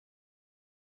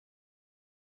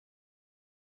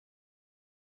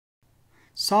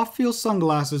Soft Feel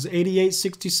Sunglasses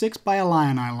 8866 by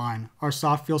Illini line. Our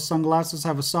Soft Feel sunglasses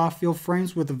have a soft feel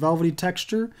frames with a velvety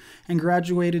texture and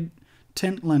graduated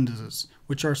tint lenses,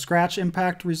 which are scratch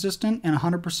impact resistant and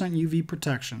 100% UV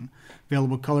protection.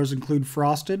 Available colors include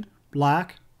frosted,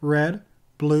 black, red,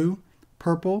 blue,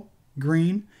 purple,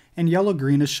 green, and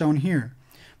yellow-green as shown here.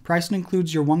 Pricing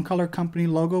includes your one-color company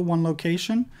logo, one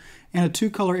location, and a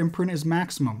two-color imprint is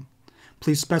maximum.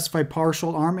 Please specify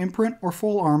partial arm imprint or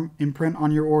full arm imprint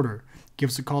on your order. Give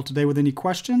us a call today with any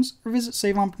questions or visit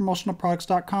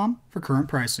SaveOnPromotionalProducts.com for current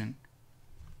pricing.